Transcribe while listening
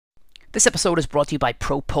This episode is brought to you by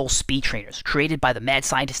ProPulse Speed Trainers, created by the mad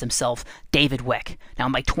scientist himself, David Weck. Now,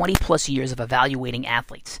 in my 20 plus years of evaluating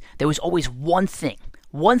athletes, there was always one thing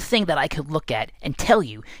that I could look at and tell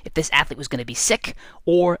you if this athlete was going to be sick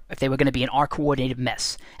or if they were going to be an R-coordinated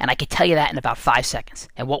mess. And I could tell you that in about 5 seconds.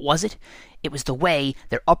 And what was it? It was the way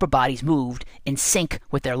their upper bodies moved in sync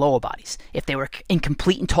with their lower bodies. If they were in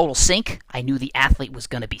complete and total sync, I knew the athlete was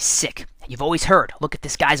going to be sick. And you've always heard, look at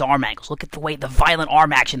this guy's arm angles, look at the violent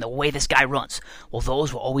arm action, the way this guy runs. Well,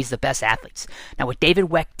 those were always the best athletes. Now, what David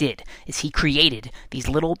Weck did is he created these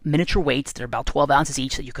little miniature weights that are about 12 ounces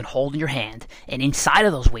each that you can hold in your hand. And inside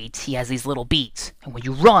of those weights, he has these little beads. And when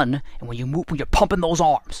you run and when you move, when you're pumping those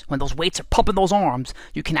arms, when those weights are pumping those arms,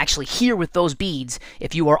 you can actually hear with those beads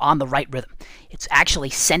if you are on the right rhythm. It's actually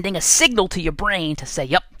sending a signal to your brain to say,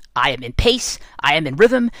 yep, I am in pace, I am in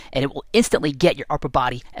rhythm, and it will instantly get your upper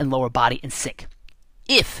body and lower body in sync.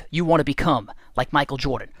 If you want to become like Michael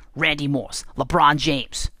Jordan, Randy Moss, LeBron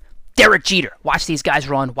James, Derek Jeter, watch these guys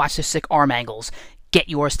run, watch their sick arm angles, get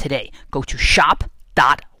yours today. Go to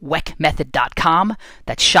shop.weckmethod.com.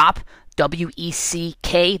 That's shop,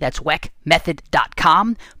 W-E-C-K, that's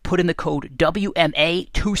weckmethod.com. Put in the code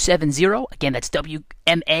WMA270. Again, that's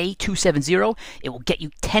WMA270. It will get you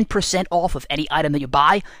 10% off of any item that you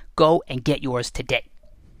buy. Go and get yours today.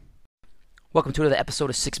 Welcome to another episode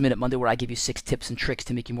of 6 Minute Monday, where I give you 6 tips and tricks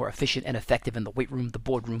to make you more efficient and effective in the weight room, the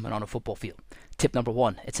boardroom, and on a football field. Tip number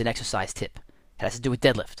 1, it's an exercise tip. It has to do with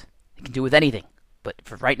deadlift. It can do with anything, but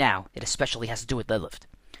for right now, it especially has to do with deadlift.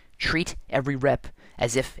 Treat every rep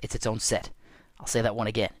as if it's its own set. I'll say that one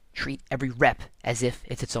again. Treat every rep as if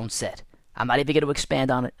it's its own set. I'm not even going to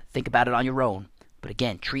expand on it. Think about it on your own. But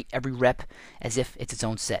again, treat every rep as if it's its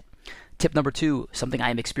own set. Tip number 2, something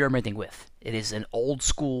I am experimenting with. It is an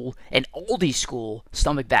oldie school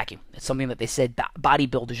stomach vacuum. It's something that they said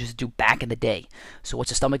bodybuilders used to do back in the day. So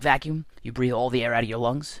what's a stomach vacuum? You breathe all the air out of your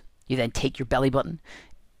lungs. You then take your belly button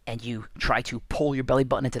and you try to pull your belly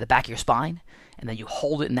button into the back of your spine, and then you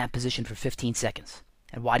hold it in that position for 15 seconds.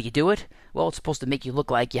 And why do you do it? Well, it's supposed to make you look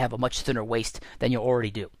like you have a much thinner waist than you already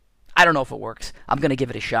do. I don't know if it works. I'm going to give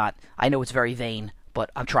it a shot. I know it's very vain, but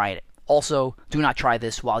I'm trying it. Also, do not try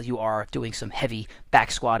this while you are doing some heavy back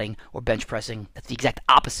squatting or bench pressing. That's the exact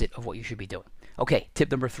opposite of what you should be doing. Okay, tip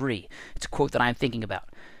number 3. It's a quote that I'm thinking about.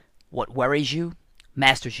 What worries you,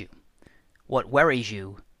 masters you. What worries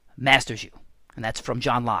you, masters you. And that's from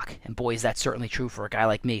John Locke. And boy, is that certainly true for a guy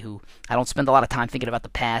like me who I don't spend a lot of time thinking about the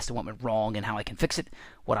past and what went wrong and how I can fix it.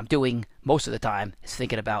 What I'm doing most of the time is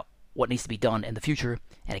thinking about what needs to be done in the future,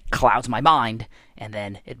 and it clouds my mind, and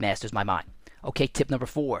then it masters my mind. Okay, tip number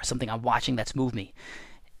 4, something I'm watching that's moved me.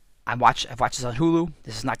 I've watched this on Hulu.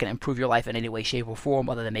 This is not going to improve your life in any way, shape, or form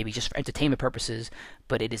other than maybe just for entertainment purposes,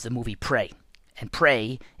 but it is the movie Prey. And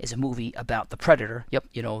Prey is a movie about the Predator. Yep,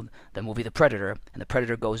 you know, the movie The Predator. And the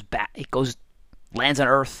Predator lands on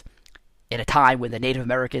Earth in a time when the Native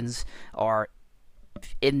Americans are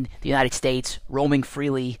in the United States, roaming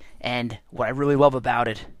freely, and what I really love about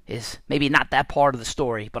it is maybe not that part of the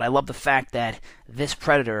story, but I love the fact that this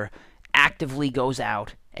Predator actively goes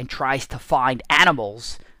out and tries to find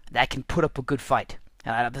animals that can put up a good fight.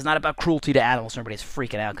 And it's not about cruelty to animals, everybody's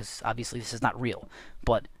freaking out, because obviously this is not real,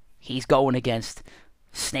 but he's going against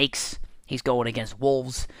snakes, he's going against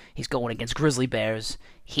wolves, he's going against grizzly bears.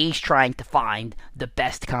 He's trying to find the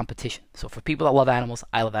best competition. So for people that love animals,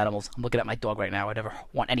 I love animals. I'm looking at my dog right now. I never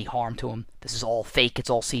want any harm to him. This is all fake. It's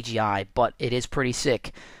all CGI. But it is pretty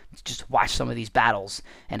sick to just watch some of these battles.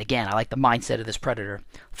 And again, I like the mindset of this Predator.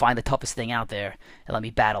 Find the toughest thing out there and let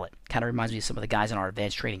me battle it. Kind of reminds me of some of the guys in our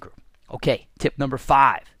advanced training group. Okay, tip number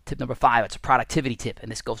 5. Tip number 5, it's a productivity tip, and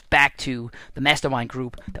this goes back to the mastermind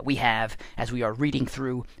group that we have as we are reading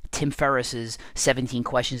through Tim Ferriss's 17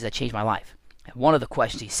 Questions That Changed My Life. And one of the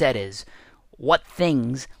questions he said is, what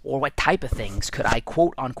things or what type of things could I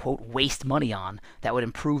quote-unquote waste money on that would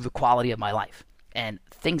improve the quality of my life? And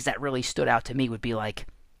things that really stood out to me would be like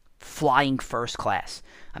flying first class.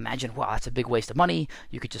 Imagine, wow, that's a big waste of money.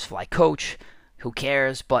 You could just fly coach. Who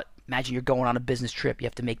cares? But imagine you're going on a business trip. You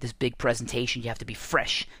have to make this big presentation. You have to be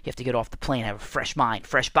fresh. You have to get off the plane, have a fresh mind,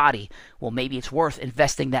 fresh body. Well, maybe it's worth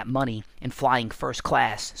investing that money in flying first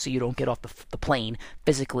class so you don't get off the plane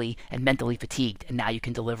physically and mentally fatigued, and now you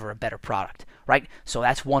can deliver a better product, right? So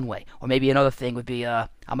that's one way. Or maybe another thing would be I'm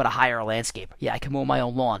going to hire a landscaper. Yeah, I can mow my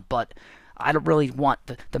own lawn, but I don't really want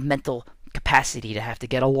the mental capacity to have to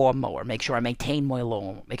get a lawnmower, make sure I maintain my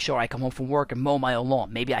lawn, make sure I come home from work and mow my own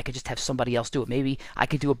lawn. Maybe I could just have somebody else do it. Maybe I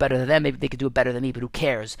could do it better than them. Maybe they could do it better than me, but who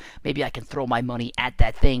cares? Maybe I can throw my money at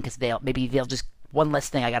that thing because they'll just one less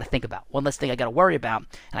thing I got to think about, one less thing I got to worry about,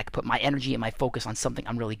 and I can put my energy and my focus on something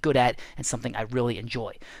I'm really good at and something I really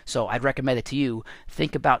enjoy. So I'd recommend it to you.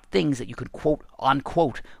 Think about things that you could quote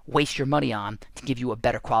unquote waste your money on to give you a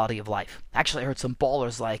better quality of life. Actually, I heard some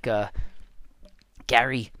ballers like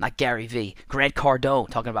Grant Cardone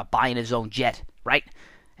talking about buying his own jet, right?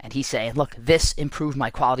 And he's saying, look, this improved my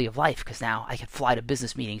quality of life because now I can fly to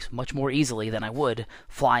business meetings much more easily than I would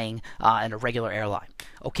flying in a regular airline.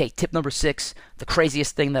 Okay, tip number 6, the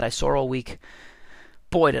craziest thing that I saw all week.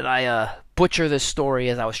 Boy, did I butcher this story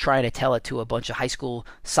as I was trying to tell it to a bunch of high school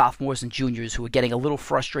sophomores and juniors who were getting a little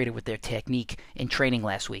frustrated with their technique in training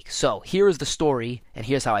last week. So here is the story, and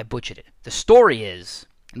here's how I butchered it. The story is,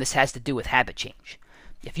 and this has to do with habit change.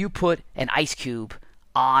 If you put an ice cube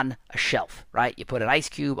on a shelf, right? You put an ice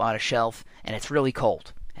cube on a shelf and it's really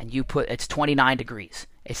cold, and it's 29 degrees.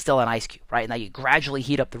 It's still an ice cube, right? Now you gradually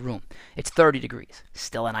heat up the room. It's 30 degrees,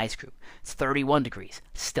 still an ice cube. It's 31 degrees,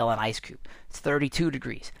 still an ice cube. It's 32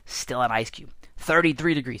 degrees, still an ice cube.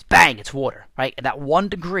 33 degrees, bang, it's water, right? And that 1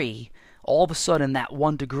 degree, all of a sudden that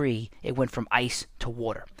 1 degree, it went from ice to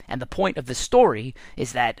water. And the point of this story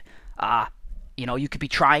is that you could be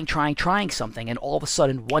trying something, and all of a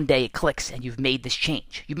sudden, one day it clicks, and you've made this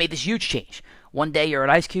change. You've made this huge change. One day you're an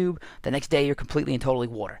ice cube, the next day you're completely and totally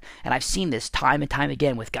water. And I've seen this time and time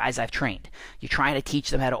again with guys I've trained. You're trying to teach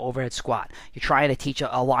them how to overhead squat. You're trying to teach a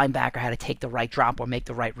linebacker how to take the right drop or make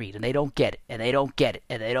the right read, and they don't get it, and they don't get it,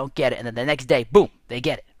 and they don't get it, and then the next day, boom, they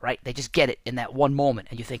get it, right? They just get it in that one moment,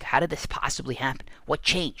 and you think, how did this possibly happen? What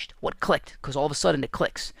changed? What clicked? Because all of a sudden it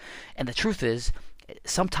clicks. And the truth is,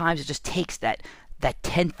 sometimes it just takes that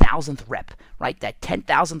 10,000th rep, right? That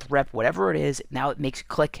 10,000th rep, whatever it is, now it makes it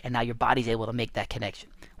click, and now your body's able to make that connection.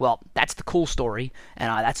 Well, that's the cool story, and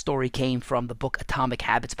that story came from the book Atomic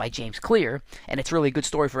Habits by James Clear, and it's really a good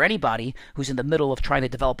story for anybody who's in the middle of trying to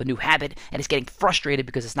develop a new habit and is getting frustrated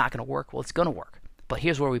because it's not going to work. Well, it's going to work. But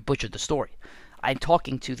here's where we butchered the story. I'm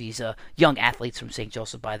talking to these young athletes from St.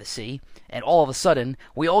 Joseph by the Sea, and all of a sudden,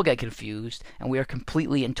 we all get confused, and we are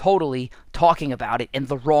completely and totally talking about it in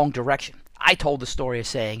the wrong direction. I told the story of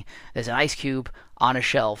saying, there's an ice cube on a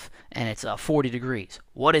shelf, and it's 40 degrees.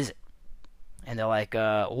 What is it? And they're like,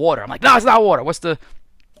 water. I'm like, no, it's not water. What's the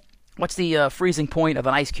freezing point of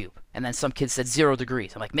an ice cube? And then some kid said 0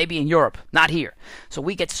 degrees. I'm like, maybe in Europe, not here. So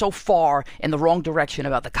we get so far in the wrong direction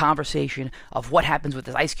about the conversation of what happens with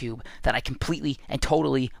this ice cube that I completely and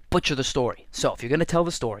totally butcher the story. So if you're going to tell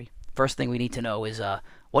the story, first thing we need to know is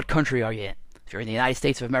what country are you in? If you're in the United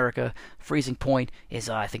States of America, freezing point is,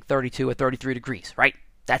 I think, 32 or 33 degrees, right?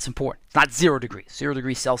 That's important. It's not 0 degrees. 0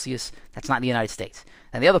 degrees Celsius, that's not in the United States.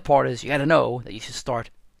 And the other part is you got to know that you should start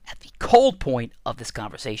at the cold point of this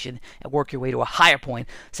conversation and work your way to a higher point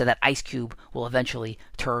so that ice cube will eventually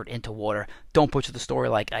turn into water. Don't butcher the story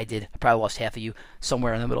like I did. I probably lost half of you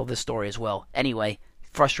somewhere in the middle of this story as well. Anyway,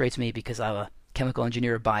 frustrates me because I'm a chemical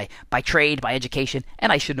engineer by trade, by education,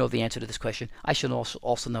 and I should know the answer to this question. I should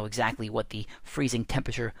also know exactly what the freezing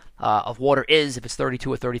temperature of water is, if it's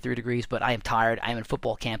 32 or 33 degrees, but I am tired. I am in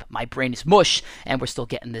football camp. My brain is mush, and we're still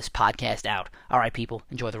getting this podcast out. All right, people,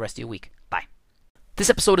 enjoy the rest of your week. Bye. This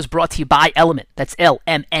episode is brought to you by Element. That's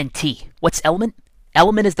LMNT. What's Element?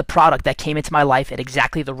 Element is the product that came into my life at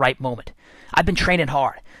exactly the right moment. I've been training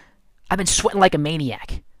hard. I've been sweating like a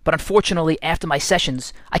maniac. But unfortunately, after my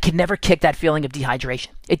sessions, I could never kick that feeling of dehydration.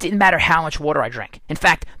 It didn't matter how much water I drank. In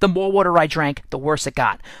fact, the more water I drank, the worse it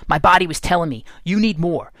got. My body was telling me, you need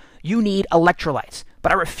more. You need electrolytes.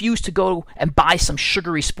 But I refused to go and buy some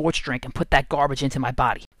sugary sports drink and put that garbage into my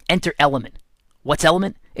body. Enter Element. What's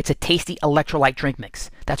Element? It's a tasty electrolyte drink mix.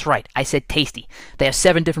 That's right, I said tasty. They have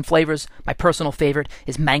 7 different flavors. My personal favorite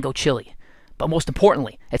is mango chili. But most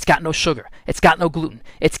importantly, it's got no sugar. It's got no gluten.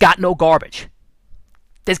 It's got no garbage.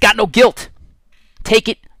 There's got no guilt. Take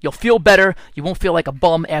it. You'll feel better. You won't feel like a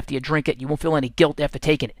bum after you drink it. You won't feel any guilt after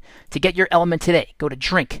taking it. To get your Element today, go to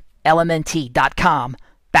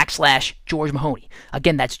drinklmnt.com/George Mahoney.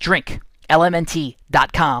 Again, that's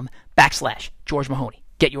drinklmnt.com/George Mahoney.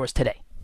 Get yours today.